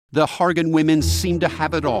The Hargan women seemed to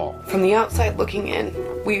have it all. From the outside looking in,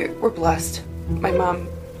 we were blessed. My mom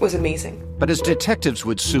was amazing. But as detectives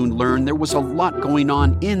would soon learn, there was a lot going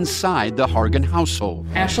on inside the Hargan household.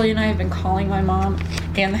 Ashley and I have been calling my mom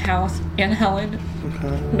and the house and Helen.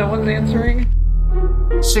 Okay. No one's answering.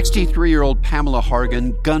 63-year-old Pamela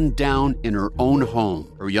Hargan gunned down in her own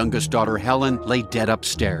home. Her youngest daughter, Helen, lay dead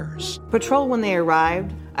upstairs. Patrol, when they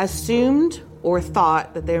arrived, assumed or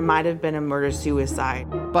thought that there might have been a murder-suicide.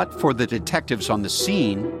 But for the detectives on the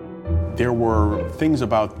scene, there were things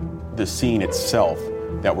about the scene itself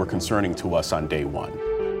that were concerning to us on day one.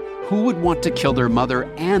 Who would want to kill their mother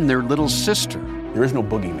and their little sister? There is no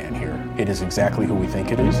boogeyman here. It is exactly who we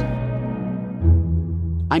think it is.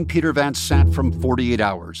 I'm Peter Van Sant from 48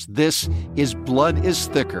 Hours. This is Blood is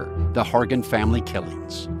Thicker, the Hargan Family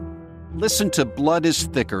Killings. Listen to Blood is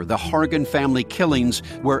Thicker, the Hargan Family Killings,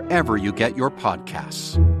 wherever you get your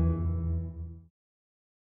podcasts.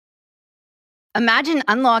 Imagine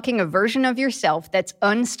unlocking a version of yourself that's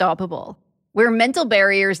unstoppable, where mental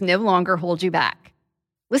barriers no longer hold you back.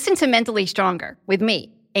 Listen to Mentally Stronger with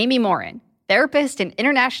me, Amy Morin, therapist and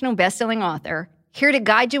international best-selling author, here to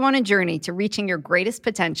guide you on a journey to reaching your greatest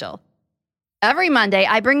potential. Every Monday,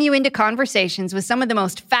 I bring you into conversations with some of the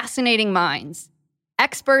most fascinating minds.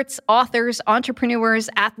 Experts, authors, entrepreneurs,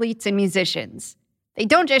 athletes, and musicians. They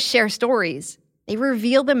don't just share stories. They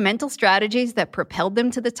reveal the mental strategies that propelled them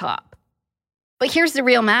to the top. But here's the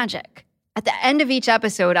real magic. At the end of each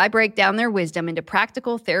episode, I break down their wisdom into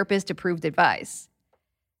practical therapist-approved advice.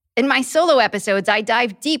 In my solo episodes, I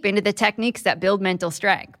dive deep into the techniques that build mental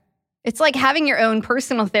strength. It's like having your own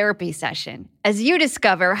personal therapy session as you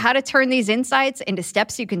discover how to turn these insights into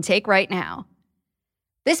steps you can take right now.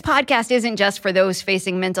 This podcast isn't just for those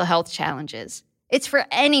facing mental health challenges. It's for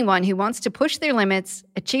anyone who wants to push their limits,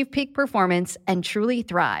 achieve peak performance, and truly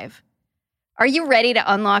thrive. Are you ready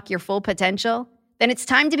to unlock your full potential? Then it's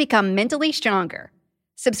time to become mentally stronger.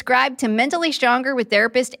 Subscribe to Mentally Stronger with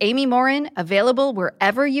therapist Amy Morin, available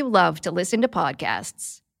wherever you love to listen to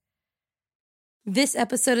podcasts. This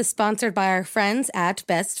episode is sponsored by our friends at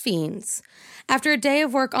Best Fiends. After a day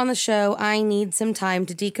of work on the show, I need some time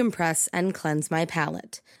to decompress and cleanse my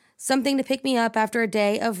palate. Something to pick me up after a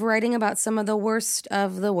day of writing about some of the worst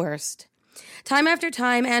of the worst. Time after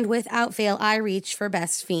time and without fail, I reach for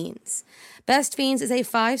Best Fiends. Best Fiends is a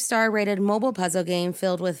 5-star rated mobile puzzle game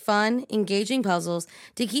filled with fun, engaging puzzles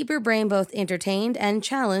to keep your brain both entertained and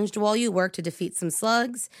challenged while you work to defeat some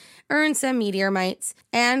slugs, earn some meteorites,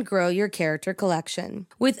 and grow your character collection.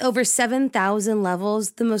 With over 7,000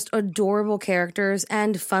 levels, the most adorable characters,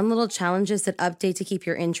 and fun little challenges that update to keep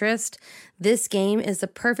your interest, this game is the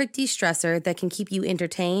perfect de-stressor that can keep you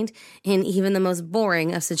entertained in even the most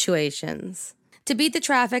boring of situations. To beat the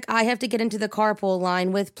traffic, I have to get into the carpool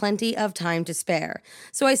line with plenty of time to spare.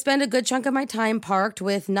 So I spend a good chunk of my time parked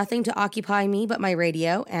with nothing to occupy me but my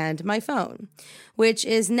radio and my phone, which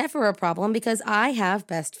is never a problem because I have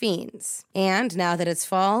Best Fiends. And now that it's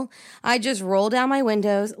fall, I just roll down my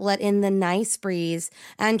windows, let in the nice breeze,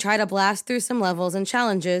 and try to blast through some levels and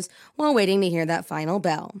challenges while waiting to hear that final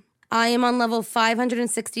bell. I am on level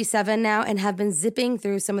 567 now and have been zipping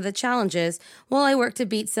through some of the challenges while I work to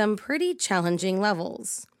beat some pretty challenging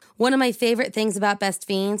levels. One of my favorite things about Best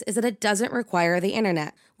Fiends is that it doesn't require the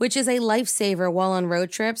internet, which is a lifesaver while on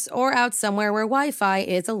road trips or out somewhere where Wi-Fi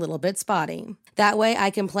is a little bit spotty. That way I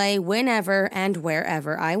can play whenever and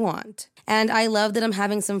wherever I want. And I love that I'm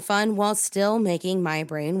having some fun while still making my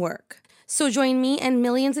brain work. So join me and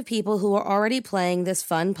millions of people who are already playing this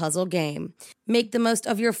fun puzzle game. Make the most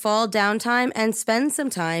of your fall downtime and spend some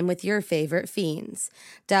time with your favorite fiends.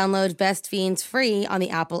 Download Best Fiends free on the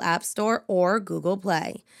Apple App Store or Google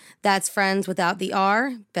Play. That's friends without the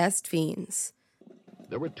R, Best Fiends.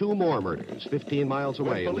 There were 2 more murders 15 miles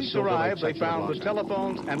away. When police arrived, they found the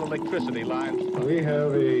telephones and electricity lines. We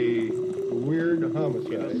have a weird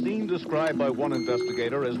homicide. A scene described by one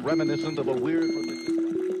investigator as reminiscent of a weird...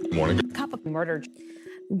 Morning. Murder.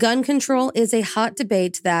 Gun control is a hot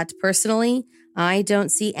debate that, personally, I don't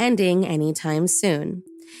see ending anytime soon.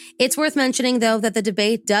 It's worth mentioning, though, that the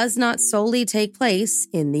debate does not solely take place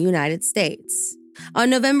in the United States. On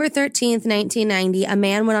November 13th, 1990, a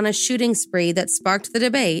man went on a shooting spree that sparked the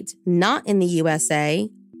debate, not in the USA,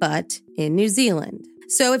 but in New Zealand.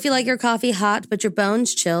 So if you like your coffee hot but your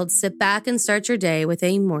bones chilled, sit back and start your day with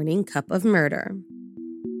a morning cup of murder.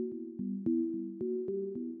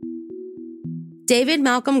 David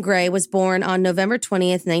Malcolm Gray was born on November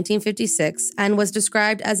 20th, 1956, and was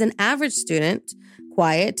described as an average student,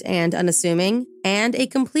 quiet and unassuming, and a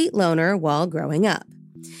complete loner while growing up.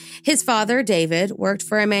 His father, David, worked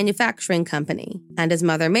for a manufacturing company, and his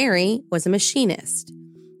mother, Mary, was a machinist.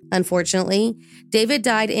 Unfortunately, David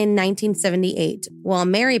died in 1978, while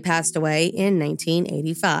Mary passed away in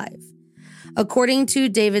 1985. According to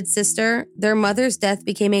David's sister, their mother's death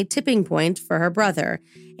became a tipping point for her brother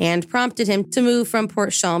and prompted him to move from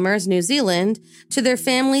Port Chalmers, New Zealand, to their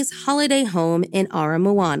family's holiday home in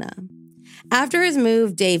Aramoana. After his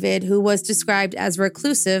move, David, who was described as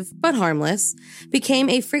reclusive but harmless, became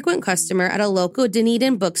a frequent customer at a local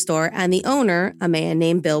Dunedin bookstore, and the owner, a man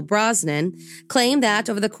named Bill Brosnan, claimed that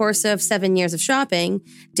over the course of 7 years of shopping,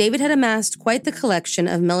 David had amassed quite the collection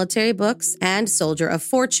of military books and Soldier of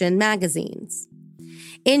Fortune magazines.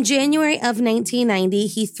 In January of 1990,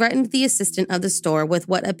 he threatened the assistant of the store with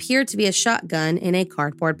what appeared to be a shotgun in a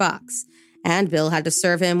cardboard box, and Bill had to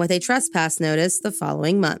serve him with a trespass notice the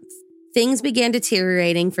following month. Things began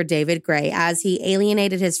deteriorating for David Gray as he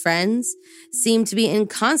alienated his friends, seemed to be in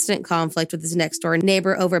constant conflict with his next-door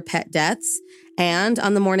neighbor over pet deaths, and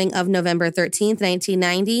on the morning of November 13,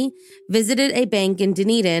 1990, visited a bank in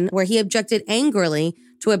Dunedin where he objected angrily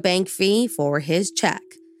to a bank fee for his check.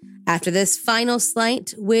 After this final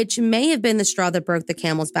slight, which may have been the straw that broke the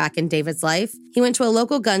camel's back in David's life, he went to a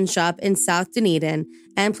local gun shop in South Dunedin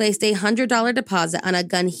and placed a $100 deposit on a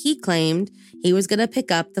gun he claimed he was going to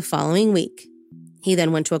pick up the following week. He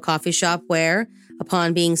then went to a coffee shop where,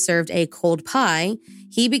 upon being served a cold pie,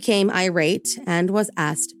 he became irate and was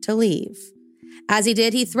asked to leave. As he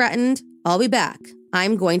did, he threatened, "I'll be back.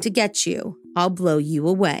 I'm going to get you. I'll blow you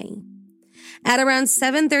away." At around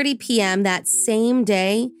 7:30 p.m. that same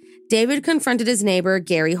day, David confronted his neighbor,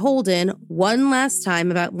 Gary Holden, one last time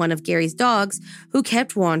about one of Gary's dogs who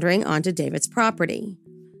kept wandering onto David's property.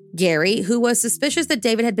 Gary, who was suspicious that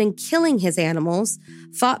David had been killing his animals,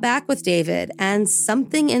 fought back with David, and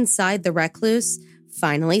something inside the recluse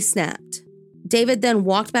finally snapped. David then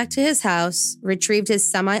walked back to his house, retrieved his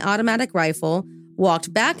semi-automatic rifle,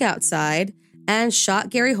 walked back outside, and shot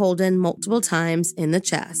Gary Holden multiple times in the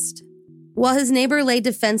chest. While his neighbor lay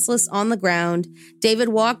defenseless on the ground, David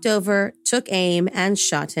walked over, took aim, and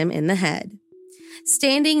shot him in the head.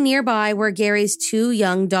 Standing nearby were Gary's two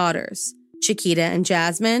young daughters, Chiquita and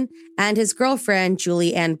Jasmine, and his girlfriend,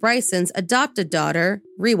 Julie Ann Bryson's adopted daughter,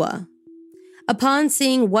 Rewa. Upon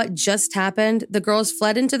seeing what just happened, the girls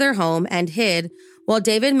fled into their home and hid while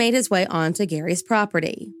David made his way onto Gary's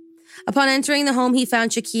property. Upon entering the home, he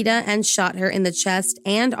found Chiquita and shot her in the chest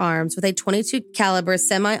and arms with a .22 caliber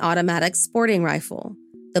semi-automatic sporting rifle.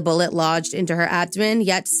 The bullet lodged into her abdomen,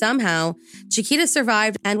 yet somehow, Chiquita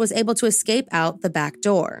survived and was able to escape out the back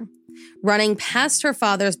door, running past her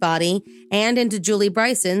father's body and into Julie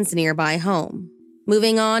Bryson's nearby home.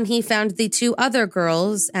 Moving on, he found the two other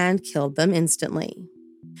girls and killed them instantly.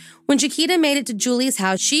 When Chiquita made it to Julie's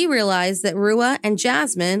house, she realized that Rewa and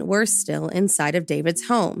Jasmine were still inside of David's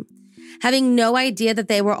home. Having no idea that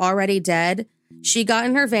they were already dead, she got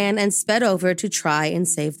in her van and sped over to try and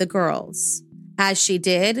save the girls. As she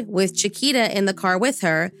did, with Chiquita in the car with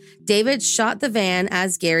her, David shot the van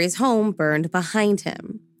as Gary's home burned behind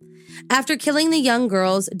him. After killing the young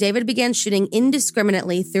girls, David began shooting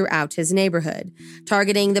indiscriminately throughout his neighborhood,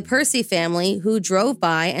 targeting the Percy family who drove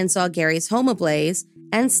by and saw Gary's home ablaze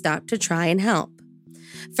and stopped to try and help.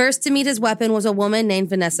 First to meet his weapon was a woman named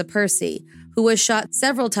Vanessa Percy, who was shot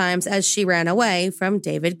several times as she ran away from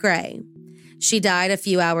David Gray. She died a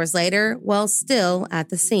few hours later while still at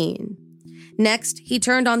the scene. Next, he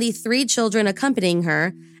turned on the three children accompanying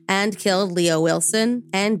her and killed Leo Wilson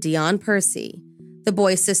and Dion Percy. The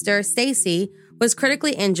boy's sister, Stacy, was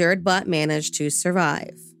critically injured but managed to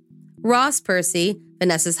survive. Ross Percy,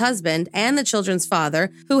 Vanessa's husband, and the children's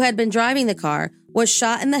father, who had been driving the car, was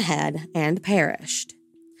shot in the head and perished.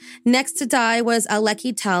 Next to die was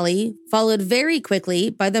Aleki Tali, followed very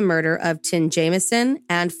quickly by the murder of Tin Jameson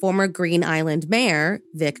and former Green Island Mayor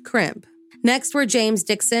Vic Crimp. Next were James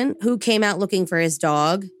Dixon, who came out looking for his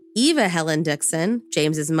dog, Eva Helen Dixon,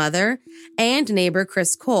 James's mother, and neighbor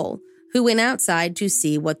Chris Cole, who went outside to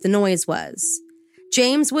see what the noise was.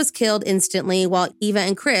 James was killed instantly while Eva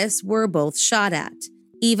and Chris were both shot at.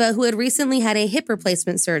 Eva, who had recently had a hip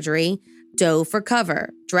replacement surgery, dove for cover,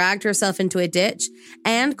 dragged herself into a ditch,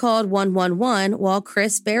 and called 111 while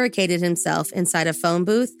Chris barricaded himself inside a phone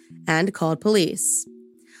booth and called police.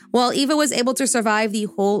 While Eva was able to survive the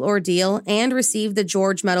whole ordeal and receive the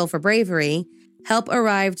George Medal for bravery, help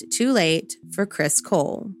arrived too late for Chris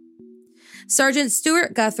Cole. Sergeant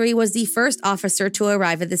Stuart Guthrie was the first officer to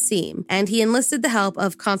arrive at the scene, and he enlisted the help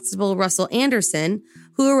of Constable Russell Anderson,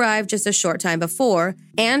 who arrived just a short time before,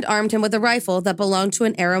 and armed him with a rifle that belonged to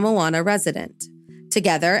an Aramoana resident.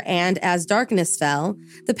 Together, and as darkness fell,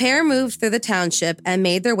 the pair moved through the township and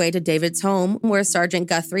made their way to David's home, where Sergeant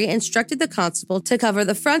Guthrie instructed the constable to cover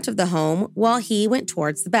the front of the home while he went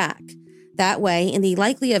towards the back. That way, in the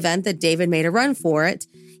likely event that David made a run for it,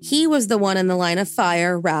 he was the one in the line of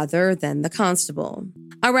fire rather than the constable.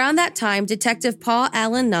 Around that time, Detective Paul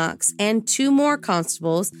Allen Knox and 2 more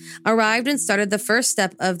constables arrived and started the first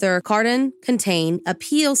step of their Cardin-Contain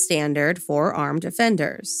appeal standard for armed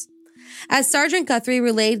offenders. As Sergeant Guthrie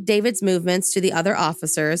relayed David's movements to the other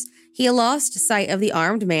officers, he lost sight of the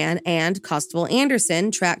armed man, and Constable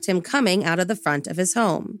Anderson tracked him coming out of the front of his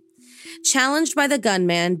home. Challenged by the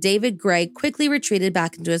gunman, David Gray quickly retreated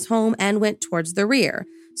back into his home and went towards the rear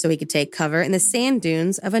so he could take cover in the sand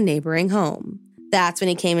dunes of a neighboring home. That's when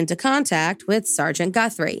he came into contact with Sergeant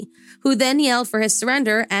Guthrie, who then yelled for his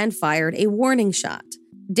surrender and fired a warning shot.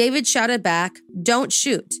 David shouted back, "Don't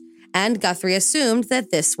shoot," and Guthrie assumed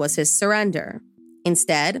that this was his surrender.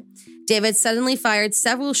 Instead, David suddenly fired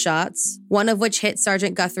several shots, one of which hit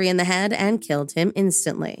Sergeant Guthrie in the head and killed him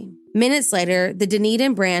instantly. Minutes later, the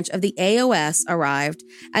Dunedin branch of the AOS arrived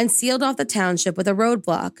and sealed off the township with a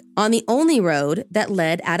roadblock on the only road that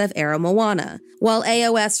led out of Aramoana, while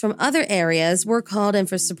AOS from other areas were called in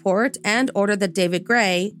for support and ordered that David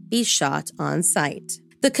Gray be shot on sight.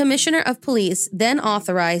 The Commissioner of Police then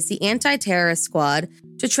authorized the anti-terrorist squad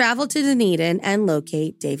to travel to Dunedin and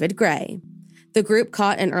locate David Gray. The group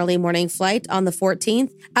caught an early morning flight on the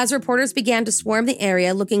 14th as reporters began to swarm the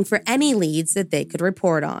area looking for any leads that they could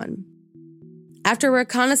report on. After a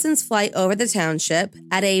reconnaissance flight over the township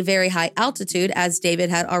at a very high altitude, as David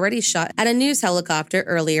had already shot at a news helicopter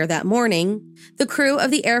earlier that morning, the crew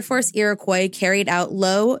of the Air Force Iroquois carried out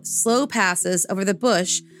low, slow passes over the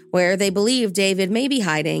bush where they believed David may be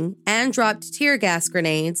hiding and dropped tear gas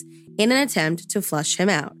grenades in an attempt to flush him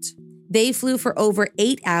out. They flew for over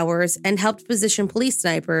 8 hours and helped position police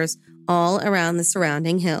snipers all around the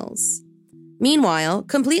surrounding hills. Meanwhile,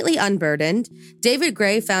 completely unburdened, David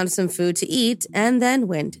Gray found some food to eat and then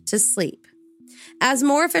went to sleep. As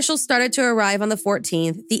more officials started to arrive on the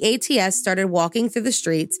 14th, the ATS started walking through the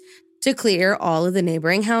streets to clear all of the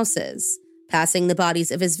neighboring houses, passing the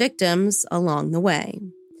bodies of his victims along the way.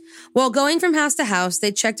 While going from house to house,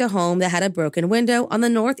 they checked a home that had a broken window on the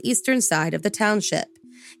northeastern side of the township,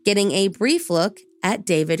 getting a brief look at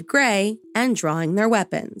David Gray and drawing their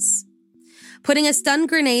weapons. Putting a stun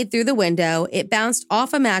grenade through the window, it bounced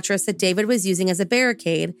off a mattress that David was using as a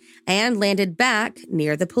barricade and landed back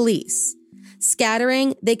near the police.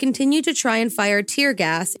 Scattering, they continued to try and fire tear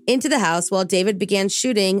gas into the house while David began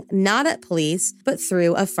shooting not at police, but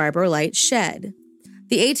through a Fiberlight shed.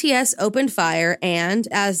 The ATS opened fire, and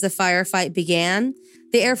as the firefight began,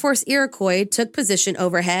 the Air Force Iroquois took position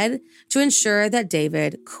overhead to ensure that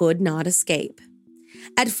David could not escape.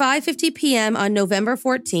 At 5:50 p.m. on November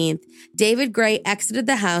 14th, David Gray exited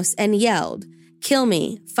the house and yelled, "Kill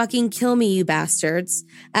me, fucking kill me, you bastards,"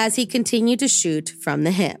 as he continued to shoot from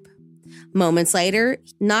the hip. Moments later,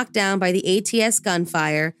 knocked down by the ATS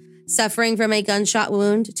gunfire, suffering from a gunshot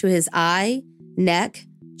wound to his eye, neck,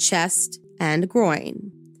 chest, and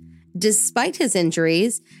groin. Despite his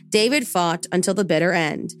injuries, David fought until the bitter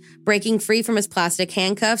end, breaking free from his plastic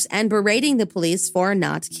handcuffs and berating the police for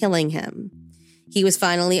not killing him. He was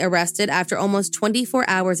finally arrested after almost 24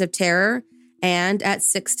 hours of terror, and at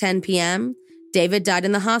 6:10 p.m., David died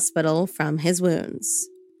in the hospital from his wounds.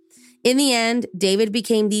 In the end, David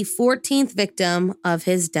became the 14th victim of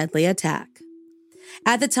his deadly attack.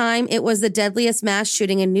 At the time, it was the deadliest mass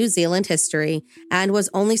shooting in New Zealand history and was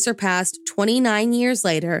only surpassed 29 years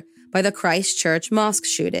later by the Christchurch mosque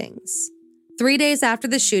shootings. 3 days after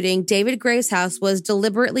the shooting, David Gray's house was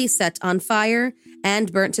deliberately set on fire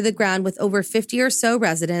and burnt to the ground with over 50 or so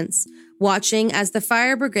residents, watching as the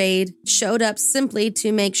fire brigade showed up simply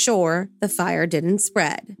to make sure the fire didn't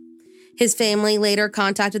spread. His family later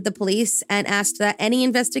contacted the police and asked that any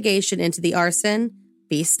investigation into the arson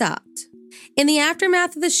be stopped. In the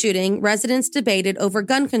aftermath of the shooting, residents debated over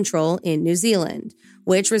gun control in New Zealand,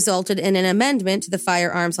 which resulted in an amendment to the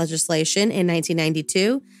firearms legislation in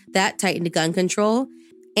 1992 that tightened gun control,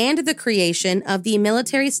 and the creation of the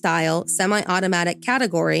military-style semi-automatic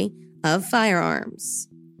category of firearms.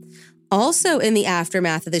 Also in the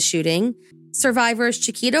aftermath of the shooting, survivors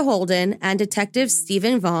Chiquita Holden and Detective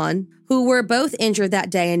Stephen Vaughn, who were both injured that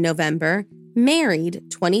day in November, married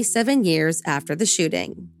 27 years after the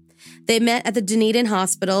shooting. They met at the Dunedin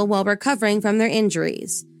Hospital while recovering from their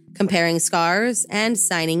injuries, comparing scars and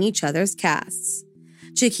signing each other's casts.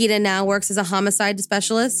 Chiquita now works as a homicide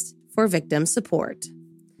specialist for victim support.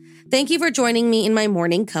 Thank you for joining me in my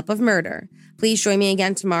morning cup of murder. Please join me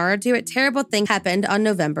again tomorrow to hear a terrible thing happened on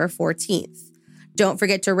November 14th. Don't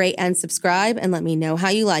forget to rate and subscribe and let me know how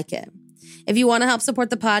you like it. If you want to help support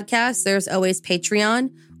the podcast, there's always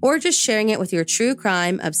Patreon or just sharing it with your true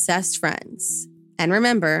crime obsessed friends. And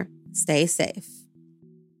remember, stay safe.